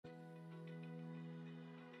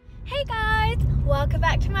Hey guys, welcome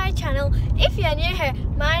back to my channel. If you're new here,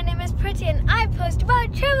 my name is Pretty and I post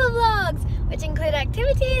about travel vlogs, which include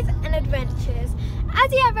activities and adventures.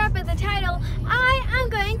 As you have read by the title, I am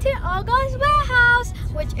going to Argos warehouse,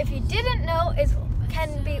 which if you didn't know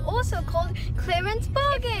can be also called clearance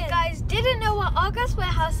bargain. If you guys didn't know what Argos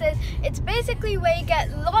warehouse is, it's basically where you get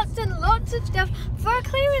lots and lots of stuff for a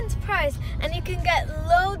clearance price, and you can get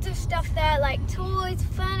loads of stuff there like toys,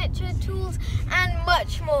 furniture, tools and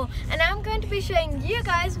much more. And I'm going to be showing you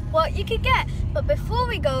guys what you could get. But before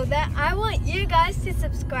we go there, I want you guys to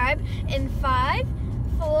subscribe in 5,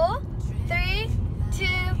 4, 3, 2,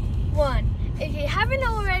 1. If you haven't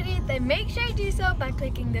already, then make sure you do so by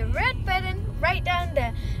clicking the red button right down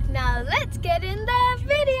there. Now let's get in the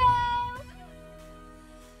video!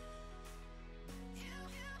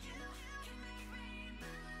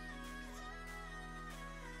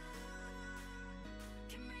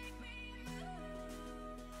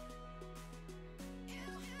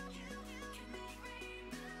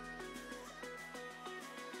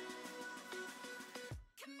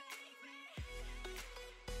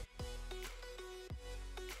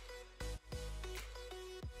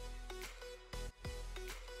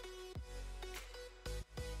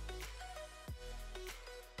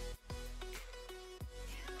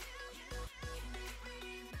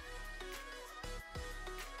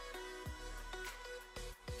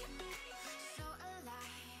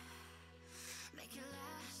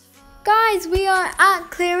 Guys, we are at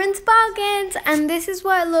Clearance Bargains and this is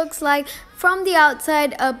what it looks like from the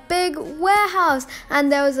outside, a big warehouse,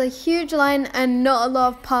 and there was a huge line and not a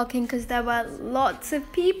lot of parking because there were lots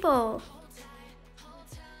of people.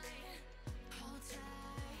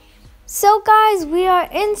 So guys, we are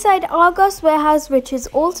inside Argos warehouse, which is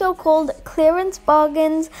also called Clearance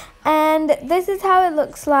Bargains, and this is how it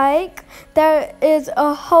looks like. There is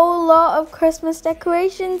a whole lot of Christmas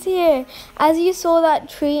decorations here. As you saw that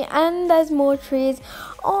tree, and there's more trees.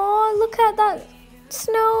 Oh, look at that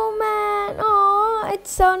snowman. Oh,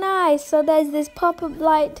 it's so nice. So there's this pop-up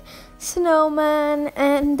light snowman,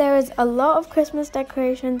 and there is a lot of Christmas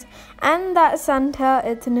decorations, and that Santa,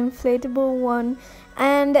 it's an inflatable one.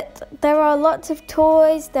 And there are lots of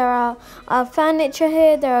toys, there are furniture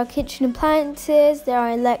here, there are kitchen appliances, there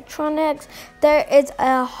are electronics. There is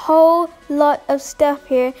a whole lot of stuff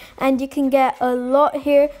here, and you can get a lot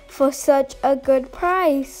here for such a good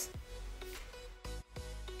price.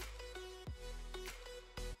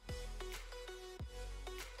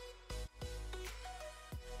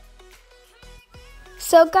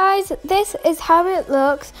 So guys, this is how it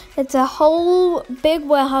looks. It's a whole big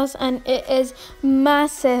warehouse and it is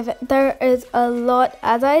massive. There is a lot,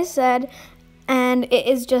 as I said, and it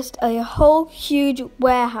is just a whole huge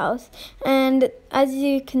warehouse. And as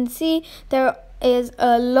you can see, there is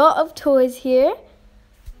a lot of toys here.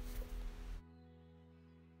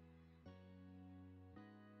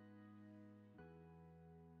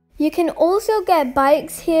 You can also get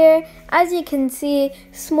bikes here, as you can see,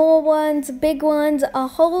 small ones, big ones, a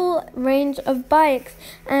whole range of bikes.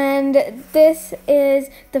 And this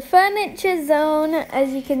is the furniture zone,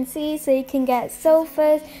 as you can see, so you can get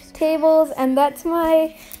sofas, tables, and that's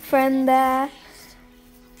my friend there.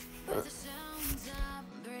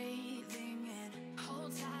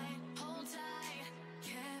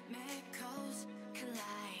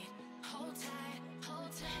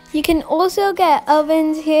 You can also get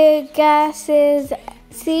ovens here, gases,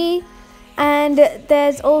 see? And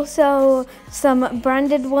there's also some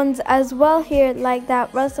branded ones as well here, like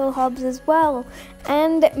that Russell Hobbs as well.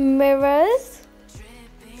 And mirrors.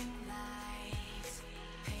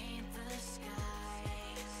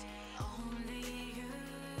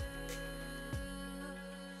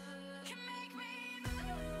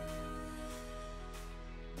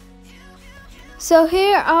 So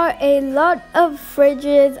here are a lot of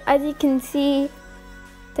fridges. As you can see,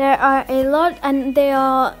 there are a lot, and they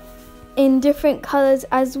are in different colors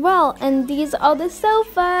as well. And these are the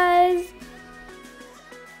sofas.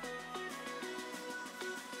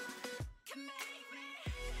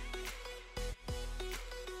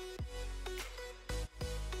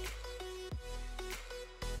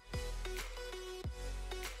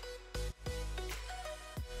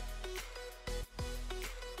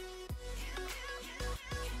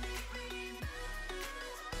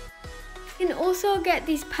 You can also get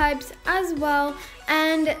these pipes as well,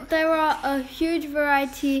 and there are a huge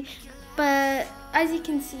variety, but as you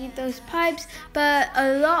can see, those pipes, but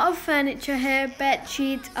a lot of furniture here, bed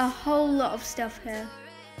sheets, a whole lot of stuff here.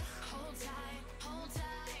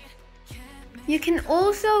 You can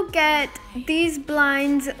also get these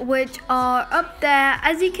blinds, which are up there,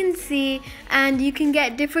 as you can see, and you can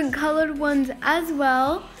get different colored ones as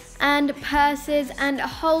well. and purses and a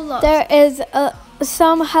whole lot. There is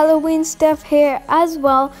some Halloween stuff here as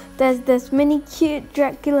well. There's this mini cute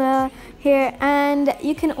Dracula here, and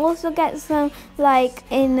you can also get some like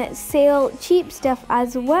in sale cheap stuff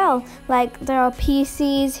as well. Like there are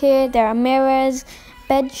PCs here, there are mirrors,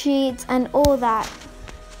 bed sheets and all that.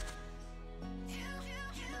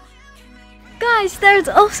 Guys, there's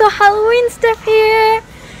also Halloween stuff here.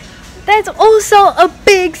 There's also a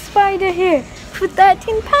big spider here for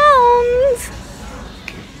 £13.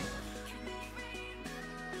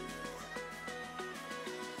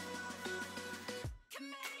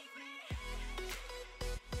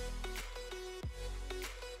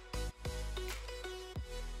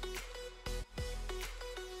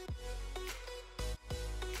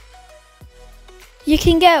 You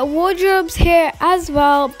can get wardrobes here as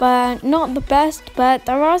well, but not the best, but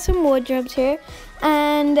there are some wardrobes here.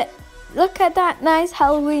 And look at that nice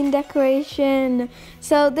Halloween decoration.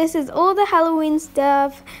 So this is all the Halloween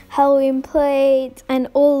stuff, Halloween plates and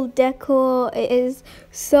all decor. It is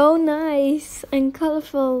so nice and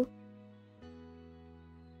colourful.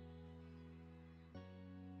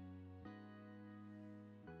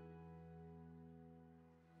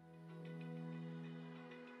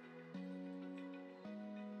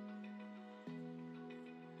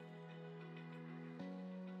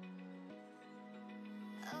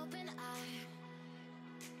 Open eye,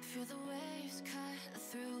 feel the waves cut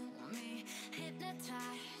through me,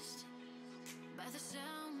 hypnotized by the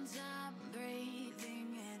sounds I'm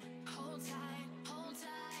breathing in. Hold tight,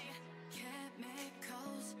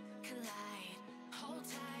 chemicals collide. Hold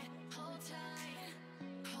tight,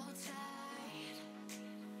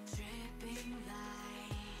 dripping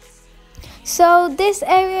lights. So this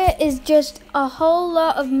area is just a whole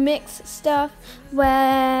lot of mixed stuff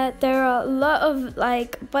where there are a lot of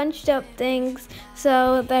like bunched up things.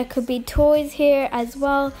 So there could be toys here as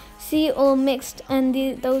well. See, all mixed, and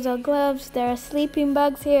those are gloves. There are sleeping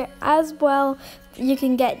bags here as well. You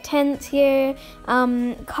can get tents here,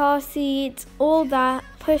 car seats, all that,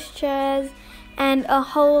 push chairs and a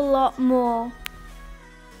whole lot more.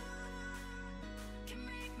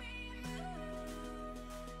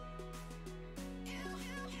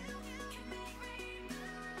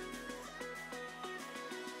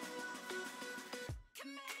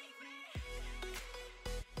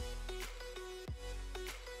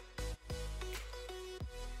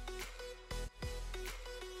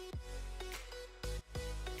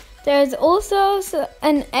 There's also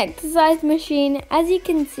an exercise machine, as you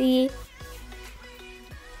can see,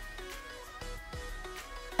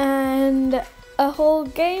 and a whole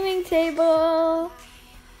gaming table.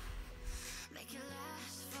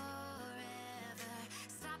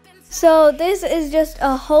 So this is just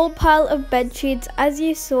a whole pile of bed sheets, as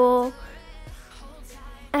you saw.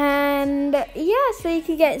 And yeah, so you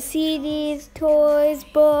can get CDs, toys,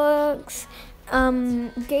 books,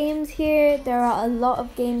 games here. There are a lot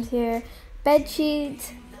of games here. Bed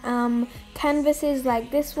sheets, canvases like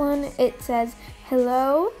this one. It says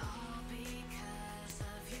hello.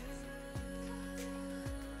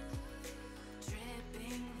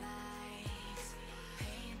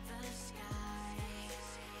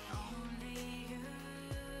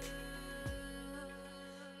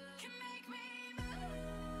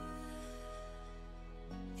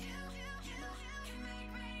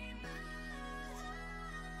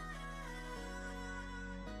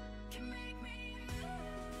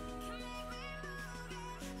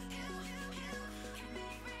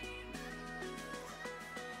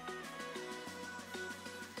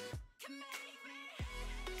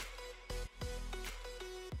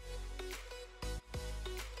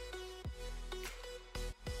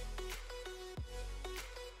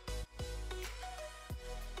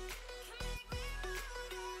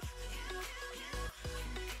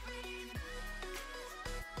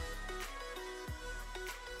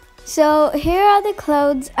 So here are the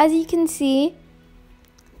clothes. As you can see,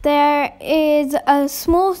 there is a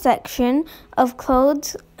small section of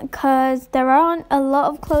clothes because there aren't a lot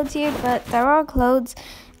of clothes here, but there are clothes.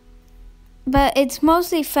 But it's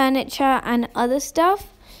mostly furniture and other stuff.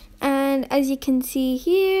 And as you can see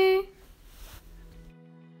here,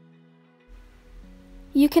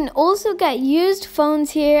 you can also get used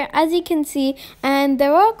phones here, as you can see, and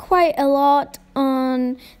there are quite a lot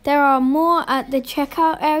on. There are more at the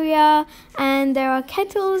checkout area, and there are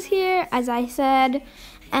kettles here, as I said,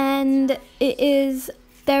 and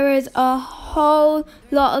there is a whole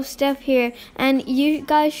lot of stuff here, and you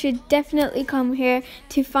guys should definitely come here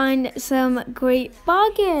to find some great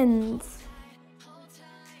bargains.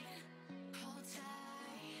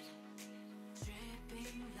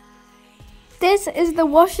 This is the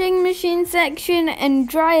washing machine section and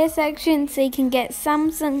dryer section, so you can get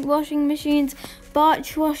Samsung washing machines,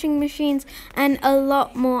 Bosch washing machines, and a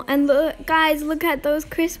lot more. And look, guys, look at those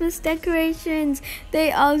Christmas decorations.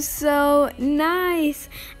 They are so nice.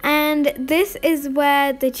 And this is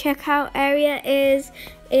where the checkout area is.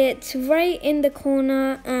 It's right in the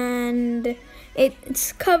corner, and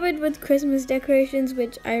it's covered with Christmas decorations,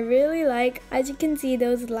 which I really like. As you can see,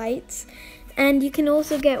 those lights. And you can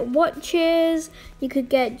also get watches, you could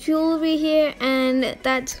get jewelry here, and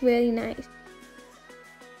that's really nice.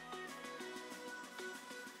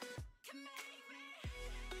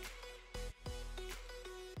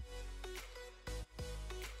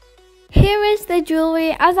 Here is the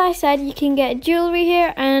jewelry. As I said, you can get jewelry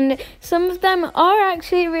here, and some of them are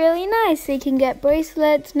actually really nice. So you can get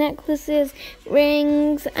bracelets, necklaces,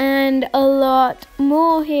 rings, and a lot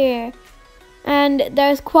more here. And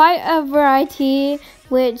there's quite a variety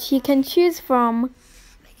which you can choose from.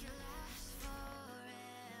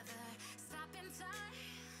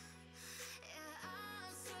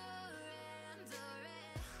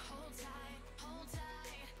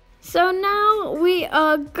 So now we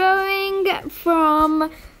are going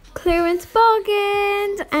from Clearance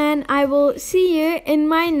Bargains, and I will see you in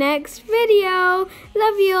my next video.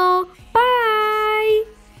 Love you all.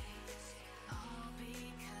 Bye.